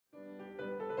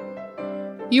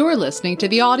You're listening to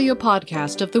the audio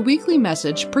podcast of the weekly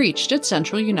message preached at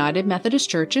Central United Methodist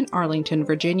Church in Arlington,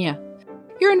 Virginia.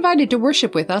 You're invited to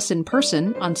worship with us in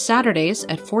person on Saturdays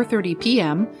at 4:30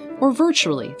 p.m. or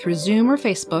virtually through Zoom or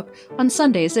Facebook on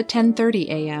Sundays at 10:30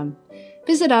 a.m.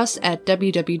 Visit us at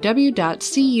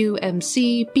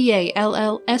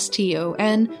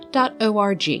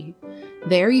www.cumcballston.org.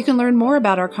 There you can learn more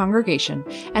about our congregation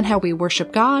and how we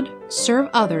worship God, serve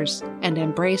others, and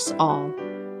embrace all.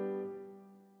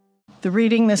 The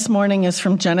reading this morning is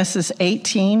from Genesis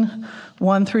 18,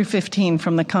 1 through 15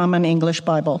 from the Common English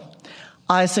Bible.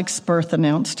 Isaac's birth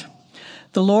announced.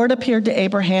 The Lord appeared to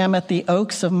Abraham at the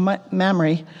oaks of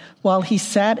Mamre while he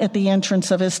sat at the entrance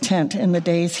of his tent in the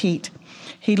day's heat.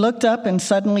 He looked up and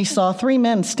suddenly saw 3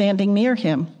 men standing near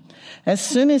him. As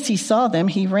soon as he saw them,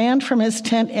 he ran from his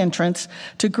tent entrance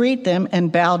to greet them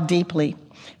and bowed deeply.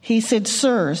 He said,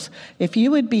 "Sirs, if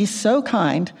you would be so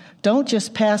kind, don't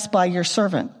just pass by your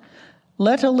servant.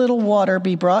 Let a little water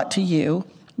be brought to you.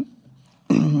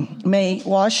 Let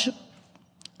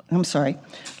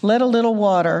a little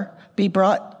water be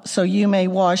brought so you may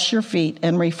wash your feet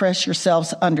and refresh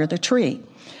yourselves under the tree.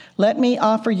 Let me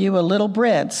offer you a little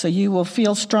bread so you will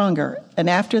feel stronger, and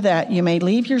after that you may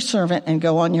leave your servant and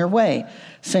go on your way,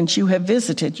 since you have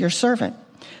visited your servant."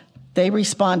 They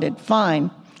responded,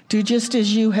 "Fine, do just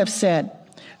as you have said."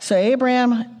 So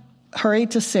Abraham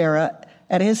hurried to Sarah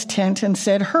at his tent and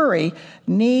said, "Hurry,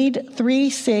 knead 3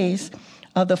 seahs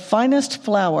of the finest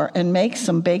flour and make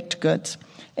some baked goods."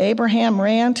 Abraham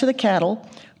ran to the cattle,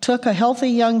 took a healthy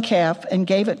young calf, and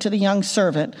gave it to the young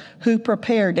servant, who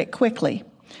prepared it quickly.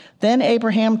 Then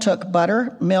Abraham took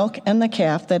butter, milk, and the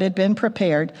calf that had been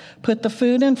prepared, put the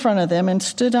food in front of them, and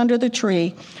stood under the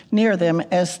tree near them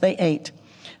as they ate.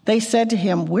 They said to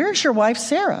him, "Where's your wife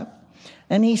Sarah?"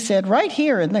 And he said, "Right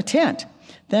here in the tent."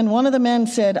 Then one of the men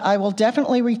said, "I will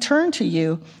definitely return to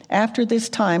you after this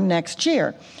time next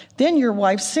year. Then your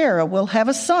wife Sarah will have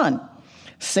a son."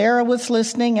 Sarah was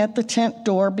listening at the tent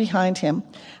door behind him.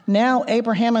 Now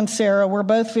Abraham and Sarah were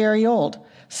both very old.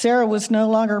 Sarah was no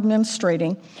longer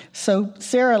menstruating, so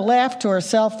Sarah laughed to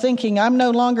herself, thinking, "I'm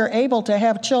no longer able to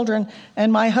have children,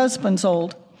 and my husband's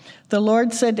old." The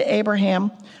Lord said to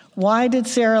Abraham, "Why did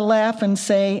Sarah laugh and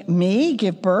say, 'Me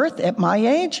give birth at my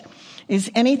age?'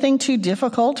 Is anything too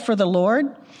difficult for the Lord?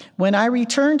 When I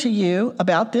return to you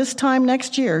about this time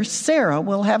next year, Sarah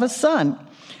will have a son."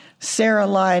 Sarah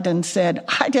lied and said,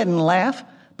 "I didn't laugh,"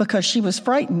 because she was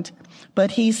frightened.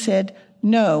 But he said,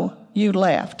 "No, you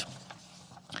laughed."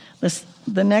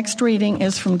 The next reading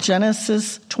is from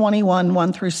Genesis 21,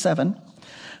 1 through 7.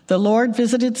 The Lord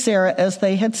visited Sarah as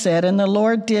they had said, and the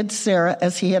Lord did Sarah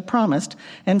as he had promised.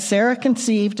 And Sarah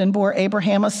conceived and bore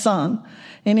Abraham a son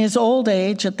in his old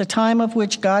age at the time of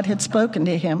which God had spoken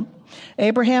to him.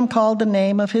 Abraham called the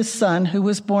name of his son who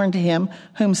was born to him,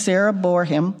 whom Sarah bore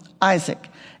him, Isaac.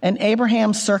 And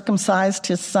Abraham circumcised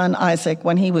his son Isaac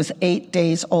when he was 8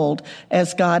 days old,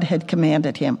 as God had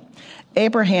commanded him.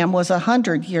 Abraham was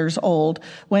 100 years old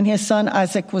when his son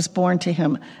Isaac was born to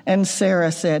him. And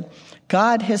Sarah said,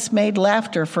 "God has made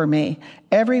laughter for me.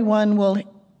 Everyone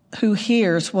who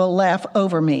hears will laugh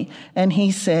over me." And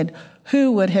he said,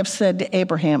 "Who would have said to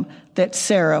Abraham that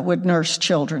Sarah would nurse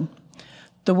children?"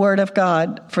 The word of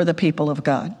God for the people of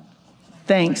God.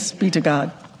 Thanks be to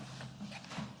God.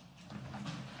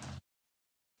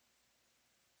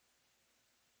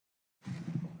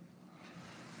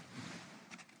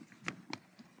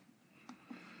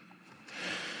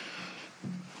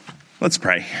 Let's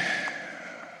pray.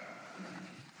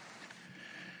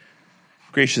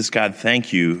 Gracious God,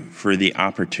 thank you for the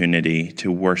opportunity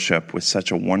to worship with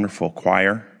such a wonderful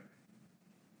choir,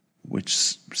 with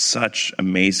such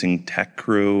amazing tech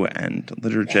crew and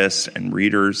liturgists and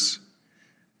readers,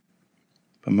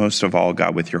 but most of all,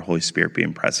 God, with your Holy Spirit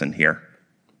being present here.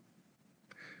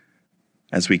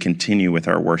 As we continue with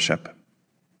our worship,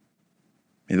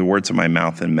 may the words of my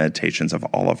mouth and meditations of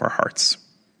all of our hearts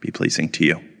be pleasing to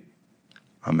you.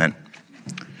 Amen.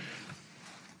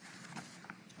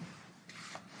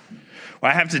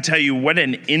 Well, I have to tell you what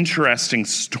an interesting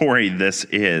story this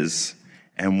is,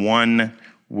 and one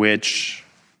which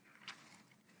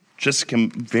just can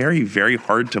very, very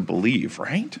hard to believe,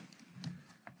 right?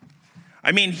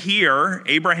 I mean, here,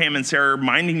 Abraham and Sarah are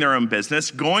minding their own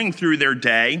business, going through their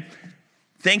day,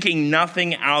 thinking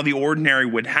nothing out of the ordinary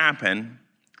would happen,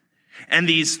 and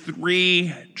these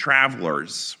 3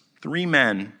 travelers, 3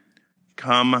 men,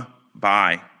 come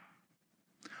by.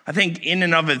 I think in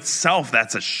and of itself,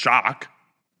 that's a shock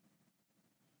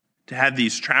to have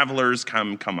these travelers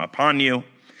come upon you.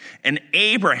 And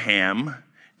Abraham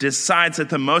decides that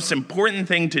the most important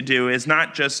thing to do is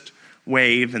not just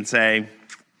wave and say,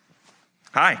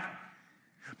 Hi.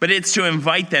 But it's to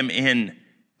invite them in,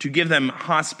 to give them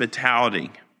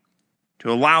hospitality,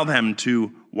 to allow them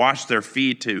to wash their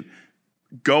feet, to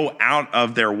go out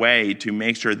of their way to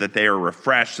make sure that they are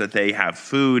refreshed, that they have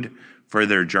food for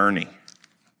their journey.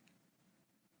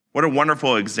 What a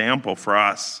wonderful example for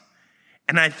us.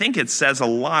 And I think it says a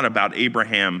lot about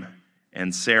Abraham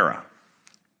and Sarah.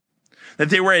 That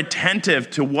they were attentive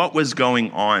to what was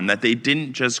going on, that they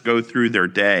didn't just go through their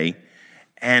day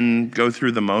and go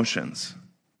through the motions,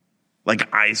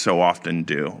 like I so often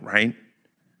do, right?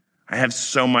 I have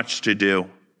so much to do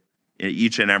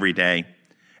each and every day.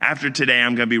 After today,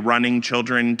 I'm going to be running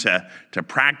children to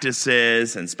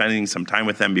practices and spending some time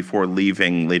with them before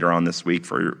leaving later on this week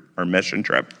for our mission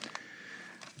trip.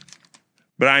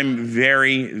 But I'm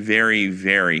very, very,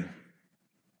 very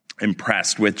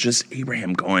impressed with just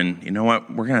Abraham going, you know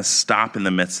what, we're going to stop in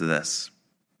the midst of this.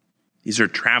 These are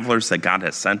travelers that God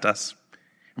has sent us,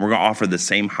 and we're going to offer the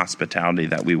same hospitality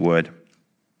that we would.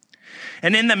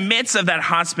 And in the midst of that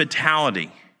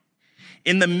hospitality,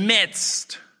 in the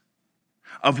midst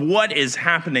of what is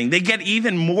happening, they get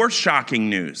even more shocking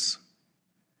news.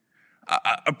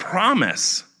 A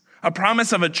promise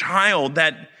of a child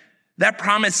that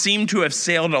promise seemed to have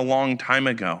sailed a long time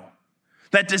ago.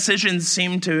 That decisions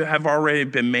seemed to have already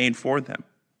been made for them.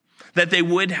 That they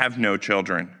would have no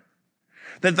children.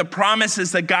 That the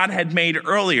promises that God had made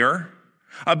earlier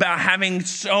about having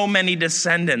so many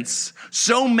descendants,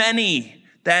 so many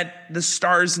that the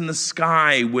stars in the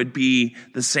sky would be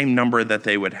the same number that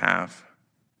they would have.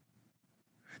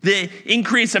 The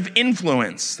increase of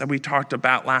influence that we talked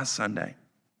about last Sunday.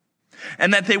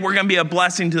 And that they were going to be a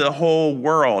blessing to the whole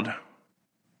world.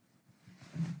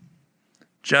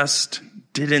 Just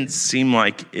didn't seem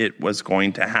like it was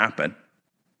going to happen.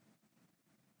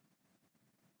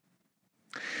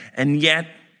 And yet,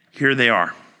 here they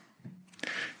are.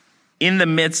 In the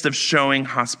midst of showing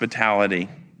hospitality,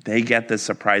 they get the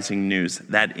surprising news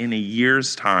that in a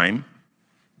year's time,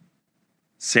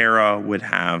 Sarah would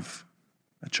have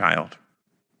a child.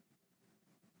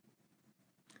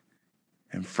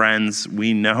 And friends,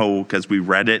 we know, because we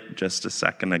read it just a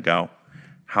second ago,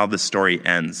 how the story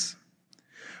ends.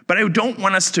 But I don't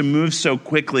want us to move so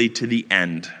quickly to the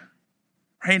end,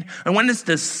 right? I want us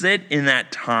to sit in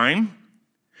that time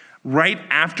right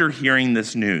after hearing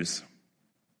this news,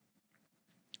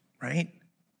 right?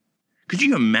 Could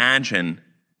you imagine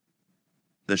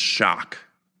the shock,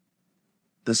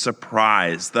 the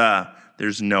surprise,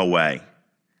 there's no way.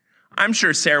 I'm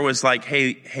sure Sarah was like,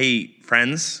 hey,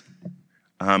 friends,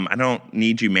 I don't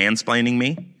need you mansplaining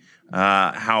me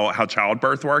how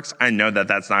childbirth works. I know that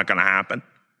that's not going to happen.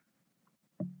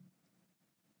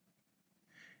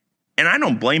 And I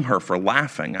don't blame her for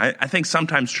laughing. I think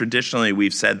sometimes traditionally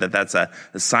we've said that that's a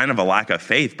sign of a lack of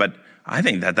faith, but I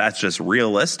think that that's just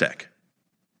realistic.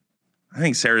 I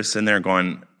think Sarah's sitting there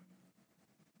going,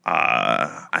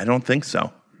 I don't think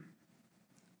so.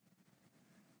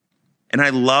 And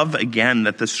I love, again,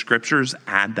 that the scriptures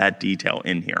add that detail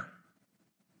in here.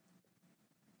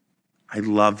 I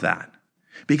love that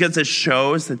because it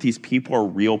shows that these people are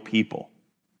real people,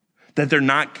 that they're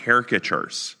not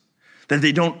caricatures, that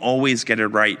they don't always get it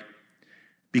right.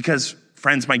 Because,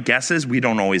 friends, my guess is we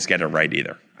don't always get it right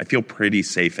either. I feel pretty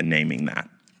safe in naming that.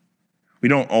 We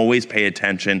don't always pay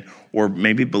attention or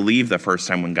maybe believe the first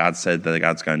time when God said that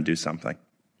God's going to do something.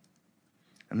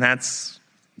 And that's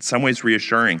in some ways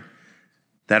reassuring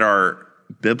that our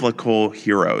biblical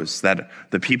heroes, that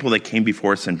the people that came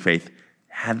before us in faith,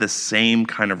 had the same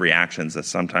kind of reactions that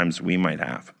sometimes we might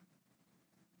have.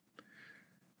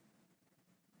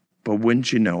 But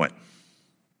wouldn't you know it?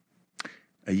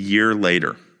 A year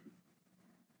later,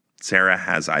 Sarah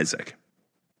has Isaac.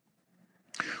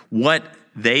 What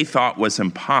they thought was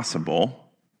impossible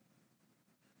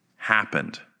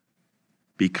happened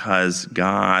because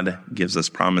God gives us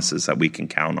promises that we can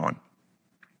count on.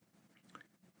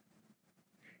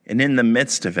 And in the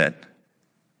midst of it,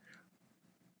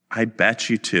 I bet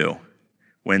you too,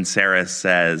 when Sarah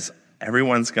says,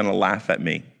 everyone's going to laugh at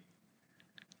me,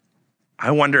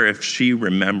 I wonder if she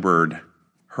remembered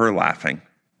her laughing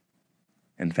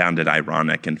and found it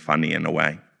ironic and funny in a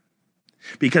way.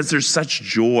 Because there's such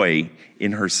joy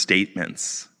in her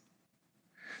statements.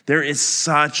 There is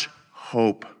such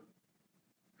hope.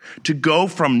 To go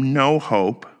from no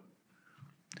hope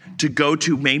to go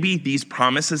to maybe these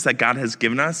promises that God has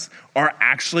given us are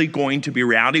actually going to be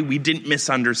reality. We didn't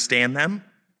misunderstand them,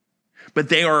 but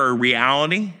they are a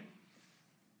reality.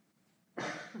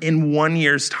 In 1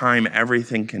 year's time,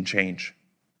 everything can change.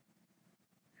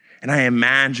 And I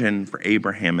imagine for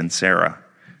Abraham and Sarah,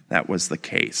 that was the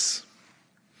case.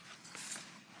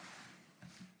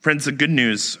 Friends, the good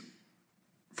news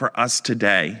for us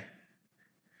today,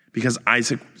 because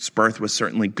Isaac's birth was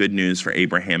certainly good news for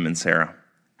Abraham and Sarah,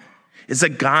 is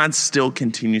that God still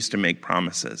continues to make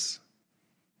promises.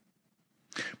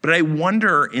 But I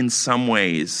wonder, in some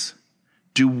ways,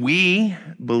 do we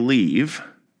believe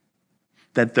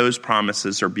that those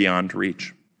promises are beyond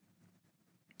reach?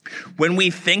 When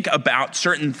we think about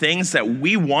certain things that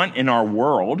we want in our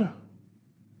world,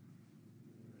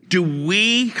 do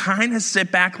we kind of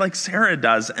sit back like Sarah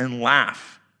does and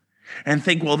laugh and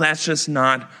think, well, that's just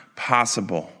not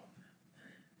possible.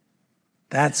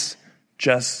 That's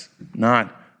just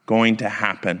not going to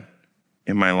happen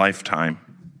in my lifetime.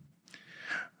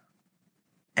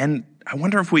 And I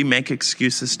wonder if we make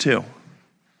excuses too.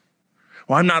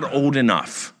 Well, I'm not old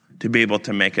enough to be able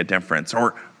to make a difference,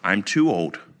 or I'm too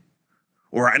old,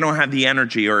 or I don't have the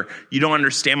energy, or you don't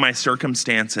understand my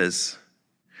circumstances,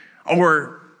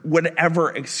 or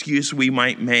whatever excuse we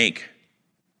might make.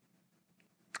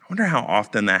 I wonder how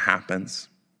often that happens.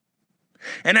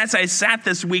 And as I sat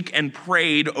this week and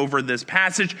prayed over this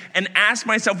passage and asked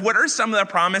myself, what are some of the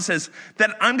promises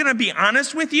that I'm going to be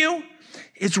honest with you,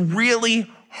 it's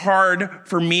really hard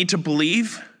for me to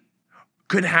believe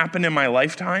could happen in my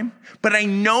lifetime. But I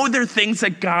know they're things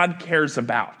that God cares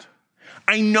about.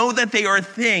 I know that they are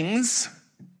things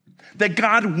that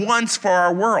God wants for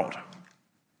our world,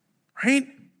 right?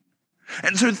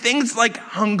 And so things like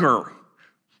hunger,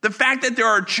 the fact that there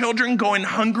are children going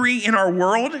hungry in our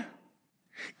world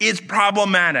is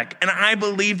problematic. And I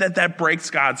believe that that breaks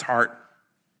God's heart.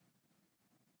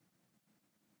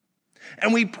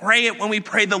 And we pray it when we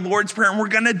pray the Lord's Prayer, and we're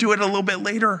going to do it a little bit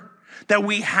later, that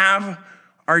we have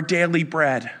our daily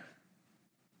bread.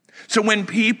 So when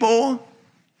people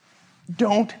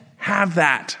don't have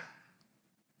that,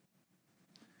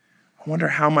 I wonder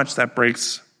how much that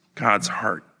breaks God's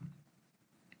heart.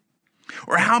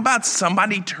 Or how about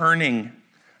somebody turning?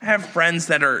 I have friends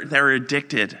that are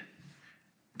addicted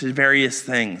to various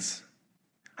things.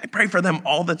 I pray for them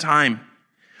all the time,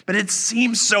 but it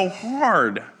seems so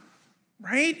hard,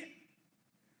 right?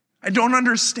 I don't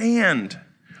understand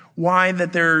why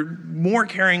that they're more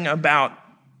caring about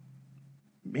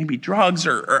maybe drugs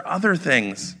or other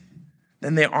things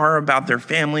than they are about their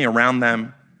family around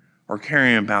them or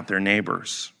caring about their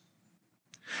neighbors.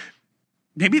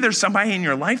 Maybe there's somebody in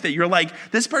your life that you're like,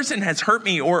 this person has hurt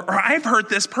me, or I've hurt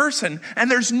this person, and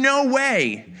there's no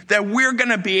way that we're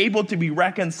going to be able to be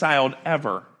reconciled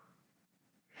ever.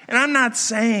 And I'm not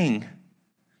saying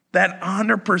that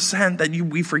 100% that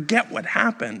we forget what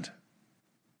happened.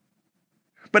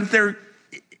 But there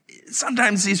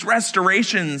sometimes these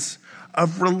restorations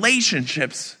of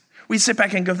relationships, we sit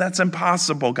back and go, that's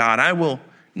impossible, God. I will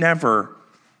never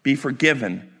be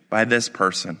forgiven by this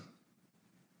person.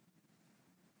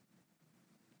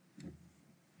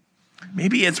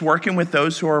 Maybe it's working with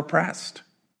those who are oppressed.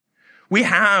 We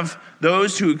have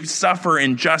those who suffer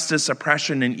injustice,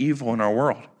 oppression, and evil in our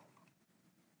world.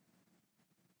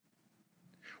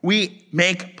 We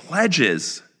make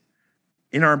pledges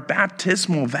in our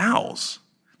baptismal vows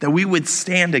that we would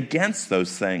stand against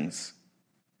those things.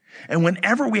 And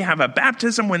whenever we have a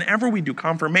baptism, whenever we do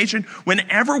confirmation,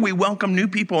 whenever we welcome new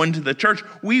people into the church,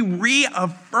 we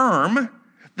reaffirm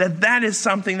that that is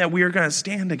something that we are going to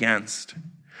stand against.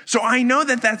 So I know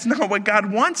that that's not what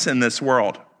God wants in this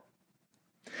world.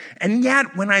 And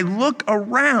yet, when I look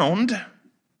around,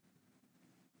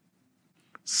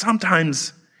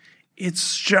 sometimes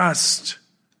it's just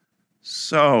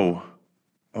so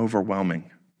overwhelming.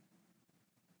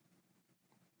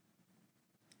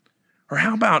 Or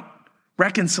how about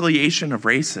reconciliation of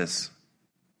races?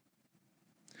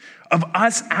 Of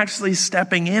us actually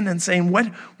stepping in and saying,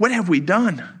 what have we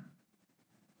done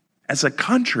as a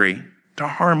country to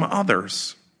harm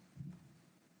others?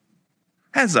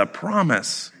 As a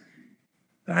promise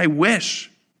that I wish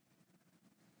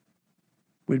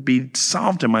would be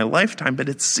solved in my lifetime, but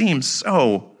it seems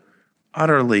so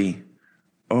utterly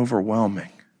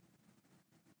overwhelming.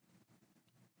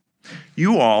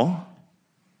 You all,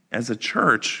 as a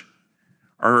church,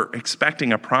 are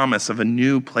expecting a promise of a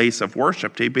new place of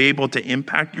worship to be able to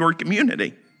impact your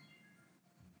community.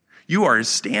 You are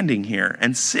standing here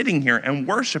and sitting here and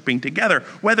worshiping together,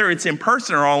 whether it's in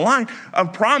person or online, a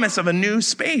promise of a new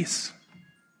space.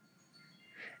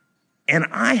 And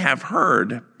I have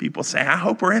heard people say, I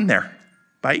hope we're in there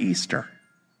by Easter.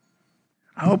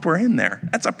 I hope we're in there.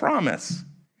 That's a promise.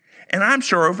 And I'm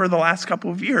sure over the last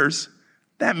couple of years,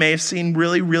 that may have seemed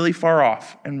really, really far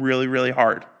off and really, really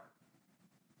hard.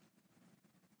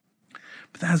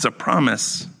 But that is a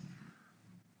promise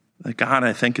that God,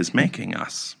 I think, is making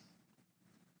us.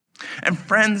 And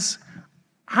friends,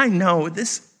 I know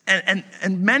this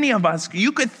and many of us,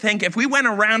 you could think if we went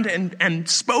around and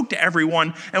spoke to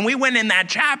everyone and we went in that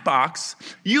chat box,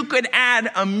 you could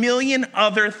add a million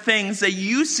other things that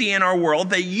you see in our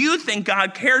world that you think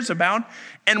God cares about.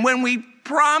 And when we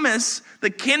promise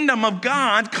the kingdom of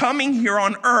God coming here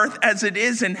on earth as it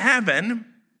is in heaven,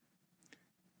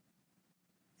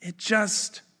 it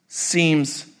just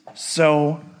seems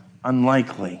so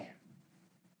unlikely.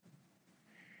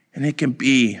 And it can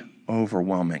be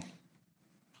overwhelming.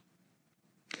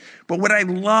 But what I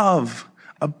love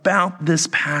about this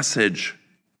passage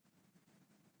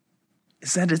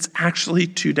is that it's actually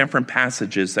two different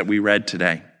passages that we read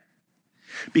today.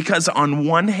 Because on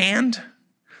one hand,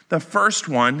 the first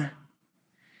one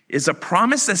is a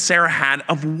promise that Sarah had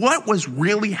of what was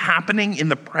really happening in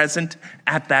the present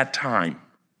at that time.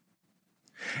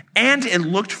 And it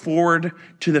looked forward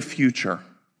to the future,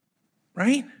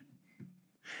 right?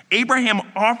 Abraham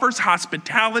offers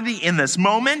hospitality in this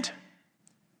moment,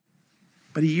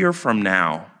 but a year from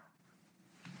now,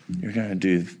 you're going to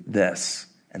do this,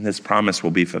 and this promise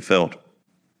will be fulfilled.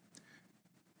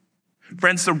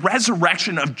 Friends, the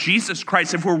resurrection of Jesus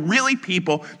Christ, if we're really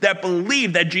people that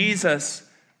believe that Jesus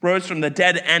rose from the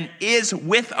dead and is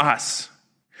with us,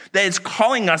 that is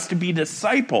calling us to be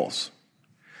disciples,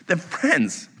 that,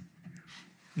 friends,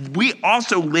 we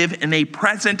also live in a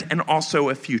present and also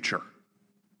a future.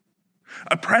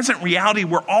 A present reality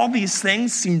where all these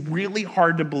things seem really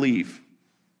hard to believe.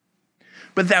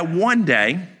 But that one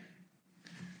day,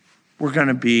 we're going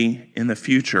to be in the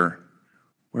future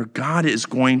where God is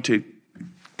going to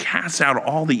cast out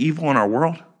all the evil in our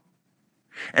world,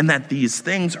 and that these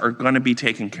things are going to be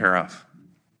taken care of.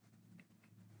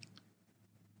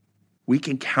 We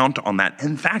can count on that.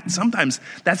 In fact, sometimes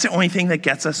that's the only thing that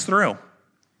gets us through.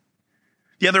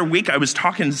 The other week, I was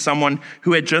talking to someone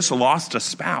who had just lost a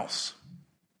spouse.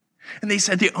 And they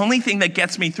said, the only thing that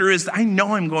gets me through is I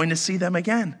know I'm going to see them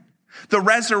again. The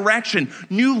resurrection,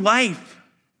 new life.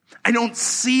 I don't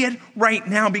see it right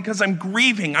now because I'm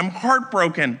grieving. I'm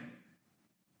heartbroken.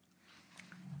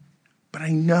 But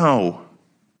I know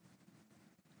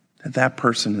that that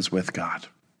person is with God.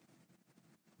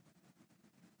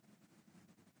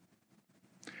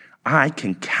 I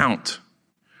can count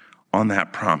on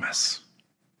that promise.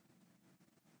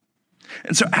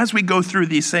 And so as we go through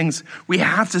these things, we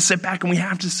have to sit back and we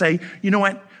have to say, you know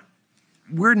what?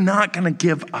 We're not going to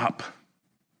give up.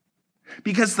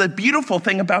 Because the beautiful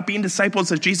thing about being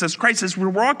disciples of Jesus Christ is we're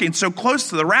walking so close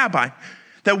to the rabbi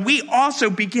that we also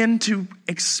begin to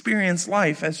experience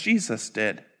life as Jesus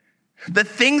did. The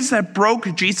things that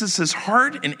broke Jesus'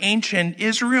 heart in ancient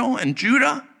Israel and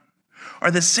Judah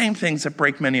are the same things that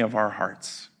break many of our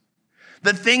hearts.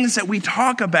 The things that we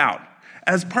talk about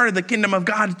as part of the kingdom of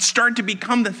God start to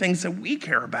become the things that we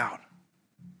care about.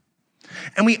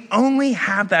 And we only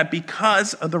have that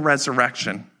because of the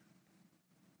resurrection.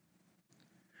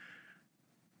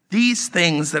 These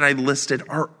things that I listed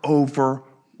are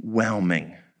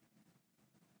overwhelming.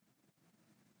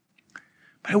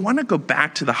 But I want to go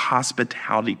back to the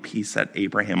hospitality piece that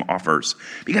Abraham offers,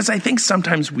 because I think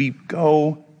sometimes we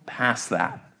go past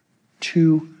that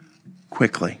too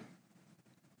quickly.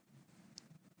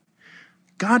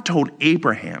 God told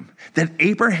Abraham that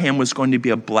Abraham was going to be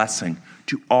a blessing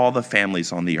to all the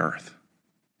families on the earth.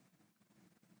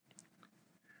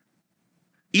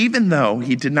 Even though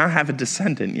he did not have a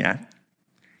descendant yet,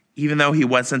 even though he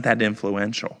wasn't that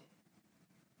influential.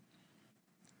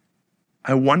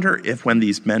 I wonder if when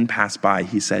these men passed by,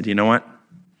 he said, you know what?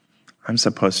 I'm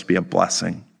supposed to be a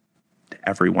blessing to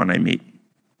everyone I meet.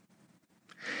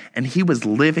 And he was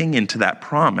living into that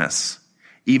promise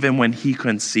even when he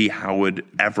couldn't see how it would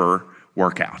ever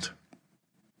work out.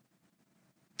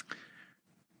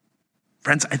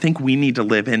 Friends, I think we need to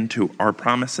live into our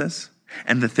promises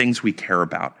and the things we care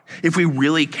about. If we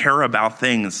really care about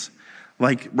things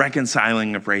like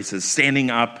reconciling of races,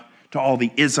 standing up to all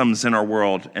the isms in our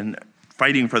world and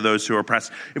fighting for those who are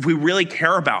oppressed, if we really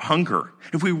care about hunger,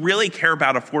 if we really care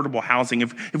about affordable housing,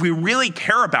 if we really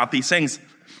care about these things,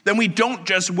 then we don't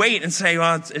just wait and say,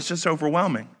 well, it's just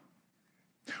overwhelming.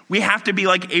 We have to be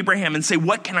like Abraham and say,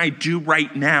 what can I do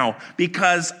right now?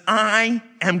 Because I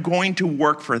am going to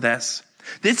work for this.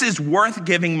 This is worth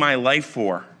giving my life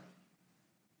for.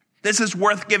 This is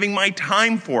worth giving my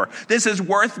time for. This is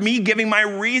worth me giving my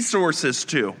resources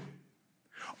to.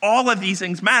 All of these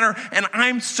things matter, and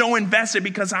I'm so invested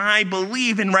because I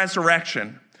believe in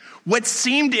resurrection. What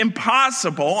seemed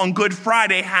impossible on Good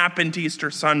Friday happened Easter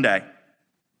Sunday.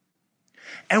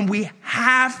 And we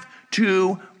have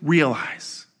to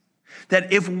realize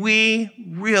that if we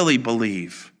really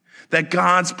believe that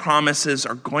God's promises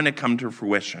are going to come to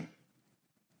fruition,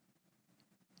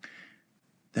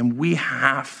 then we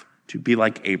have to be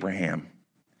like Abraham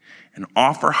and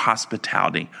offer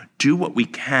hospitality, do what we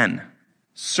can,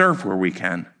 serve where we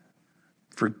can,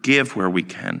 forgive where we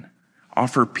can,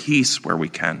 offer peace where we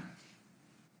can.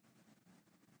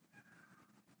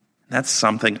 That's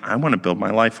something I want to build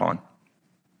my life on.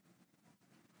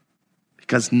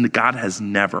 Because God has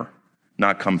never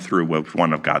not come through with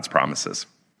one of God's promises.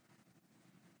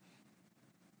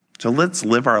 So let's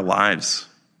live our lives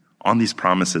on these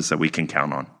promises that we can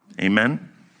count on. Amen?